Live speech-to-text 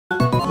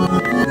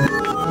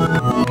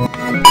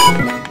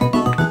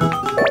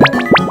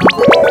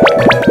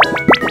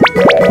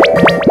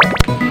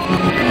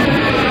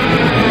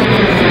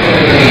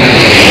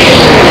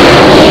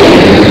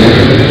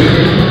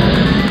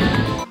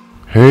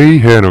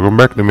hey, welcome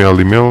back to me,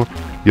 AldiMil.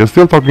 You're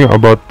still talking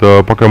about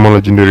the Pokemon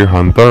Legendary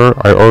Hunter.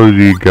 I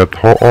already get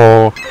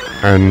Ho-Oh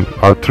and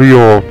a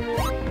trio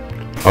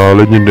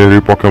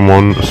legendary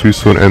Pokemon,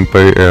 Suicune,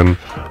 Entei, and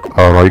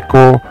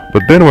Raikou.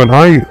 But then when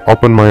I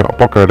open my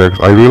Pokédex,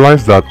 I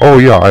realized that, oh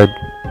yeah,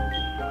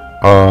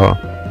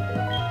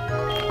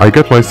 I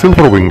get my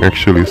Silver Wing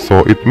actually,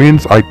 so it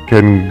means I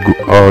can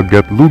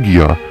get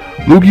Lugia.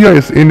 Lugia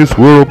is in this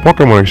Whirl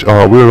Pokemon,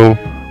 Whirl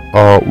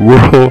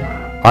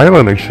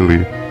Island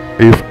actually.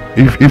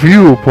 If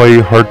you play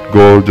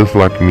Heartgold just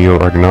like me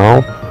right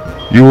now,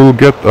 you will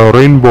get a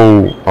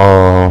rainbow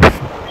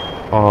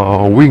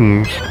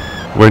wings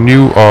when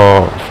you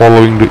are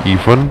following the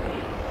event,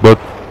 but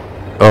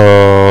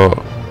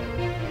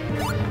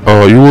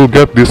you will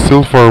get these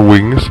silver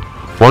wings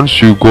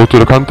once you go to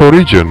the Kanto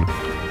region.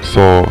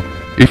 So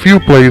if you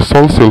play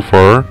Soul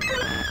Silver,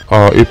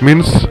 it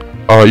means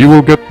you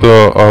will get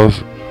the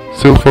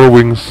silver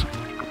wings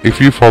if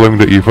you following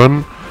the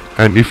event,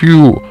 and if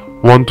you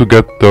want to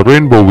get the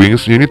rainbow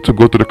wings, you need to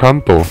go to the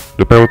Kanto,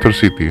 the Pewter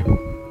City.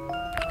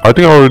 I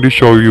think I already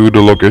show you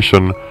the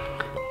location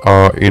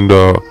in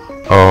the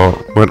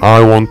when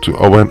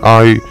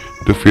I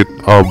defeat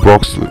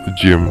Brock's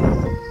gym.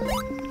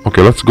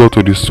 Okay, let's go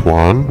to this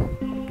one.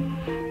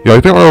 Yeah, I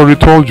think I already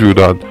told you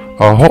that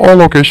Ho-Oh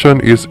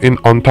location is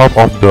on top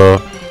of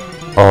the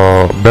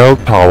bell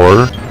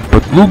tower,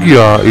 but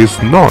Lugia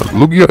is not.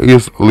 Lugia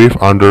live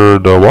under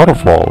the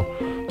waterfall.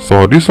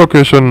 So this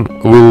location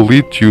will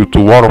lead you to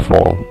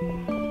waterfall.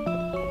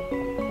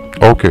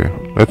 Okay,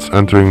 let's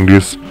entering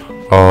this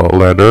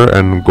ladder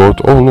and go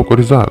to. Oh, look,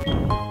 what is that?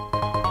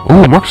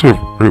 Oh, max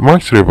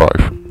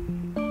revive.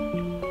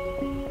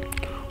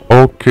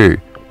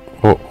 Okay.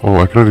 Oh,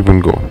 I cannot even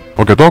go.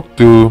 Okay, talk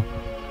to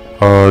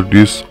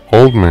this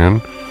old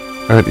man,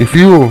 and if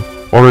you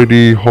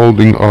already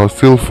holding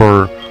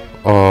silver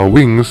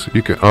wings,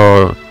 you can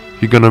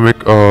he gonna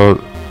make a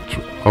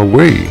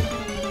way.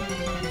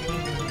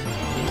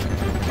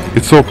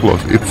 It's so close,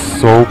 it's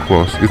so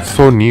close, it's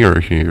so near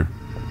here.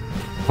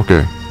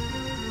 Okay.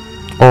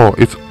 Oh,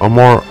 it's a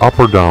more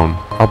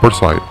upper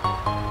side.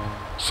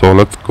 So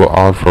let's go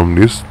out from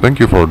this. Thank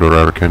you for the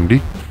rare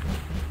candy.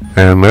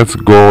 And let's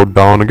go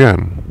down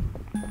again.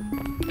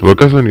 The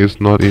location is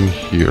not in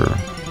here.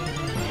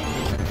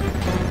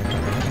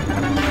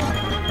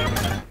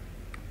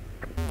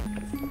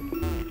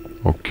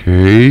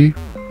 Okay.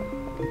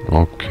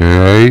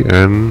 Okay,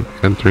 and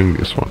entering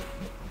this one.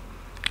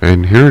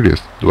 And here it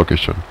is, the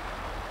location.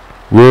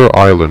 Whirl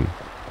Island.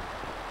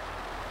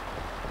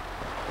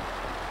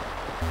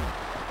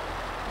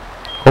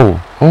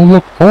 Oh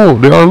look,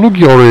 they are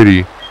Lugia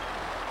already.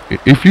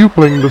 If you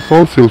playing the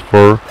Soul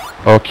Silver,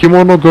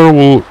 Kimono Girl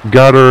will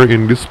gather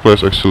in this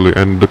place actually,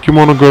 and the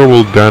Kimono Girl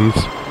will dance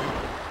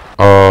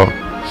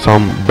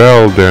some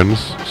bell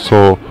dance,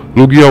 so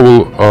Lugia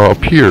will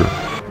appear.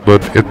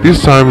 But at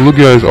this time,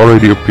 Lugia is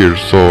already appeared,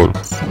 so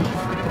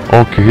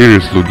okay, here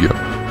is Lugia.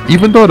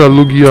 Even though the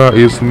Lugia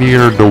is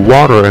near the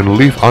water and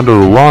live under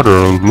the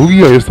water,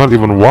 Lugia is not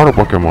even water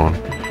Pokemon.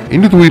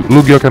 Indeed,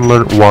 Lugia can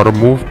learn water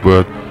move,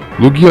 but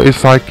Lugia is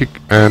psychic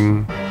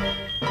and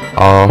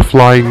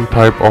flying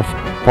type of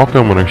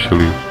Pokemon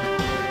actually.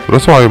 So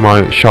that's why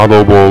my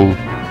Shadow Ball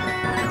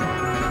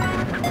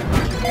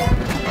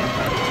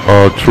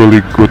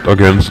truly good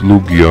against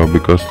Lugia,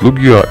 because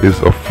Lugia is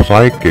a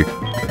psychic.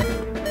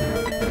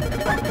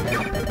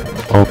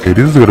 Okay,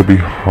 this is gonna be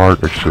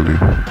hard actually,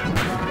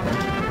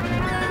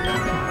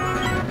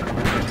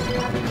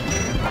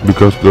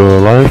 because the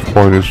life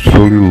point is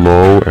really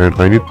low, and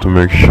I need to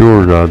make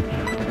sure that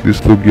this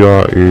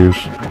Lugia is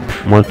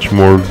much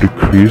more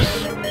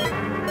decreased,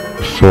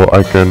 so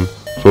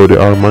there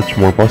are much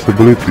more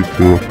possibility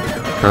to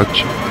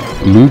catch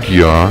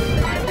Lugia.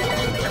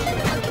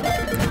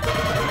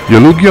 Yeah,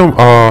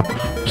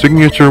 Lugia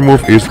signature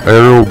move is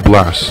Aero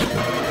Blast,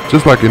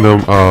 just like in the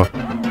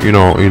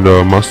in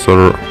the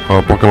Master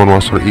Pokemon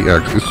Master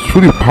EX. It's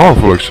really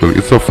powerful actually.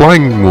 It's a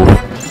flying move,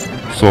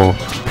 so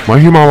my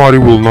Himawari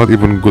will not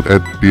even good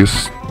at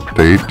this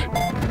state.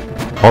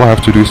 All I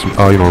have to do is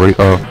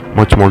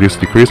much more this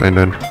decrease, and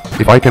then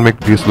if I can make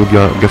this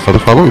Lugia get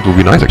status follow, it will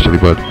be nice actually,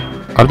 but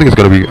I don't think it's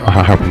gonna be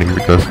happening,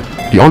 because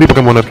the only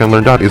Pokemon that can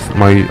learn that is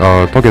my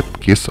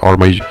Togekiss or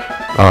my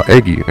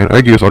Eggy, and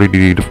Eggy is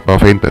already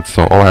fainted,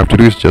 so all I have to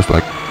do is just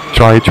like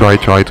try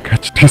to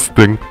catch this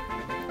thing.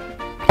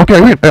 Okay,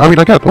 I win.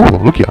 I get. Oh,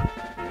 Lugia.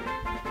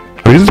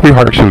 This is pretty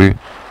hard actually.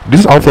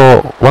 This is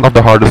also one of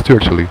the hardest too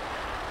actually,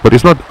 but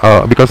it's not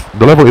because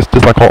the level is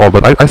just like Ho-Oh,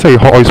 but I say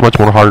Ho-Oh is much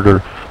more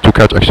harder to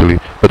catch actually,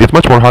 but it's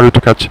much more harder to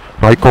catch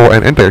Raikou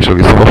and Entei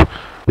actually, so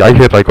yeah, I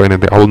hate Raikou and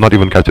Entei. I will not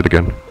even catch it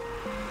again.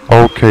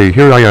 Okay,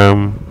 here I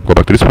am. Go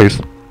back to this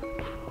place.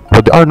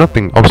 But there are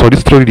nothing. Oh, so this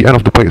is really the end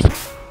of the place.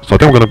 So I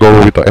think I'm gonna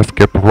go with the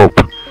escape rope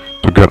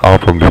to get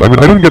out from this. I mean,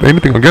 I don't get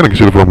anything again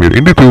actually from here.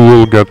 Indeed, we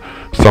will get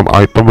some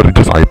item, but it's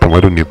just item. I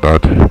don't need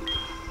that.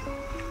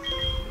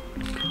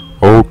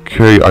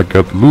 Okay, I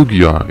get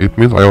Lugia. It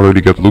means I already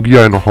get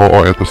Lugia and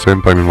Ho-Oh at the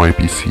same time in my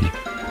PC.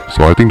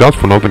 So I think that's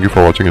for now. Thank you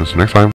for watching, and see you next time.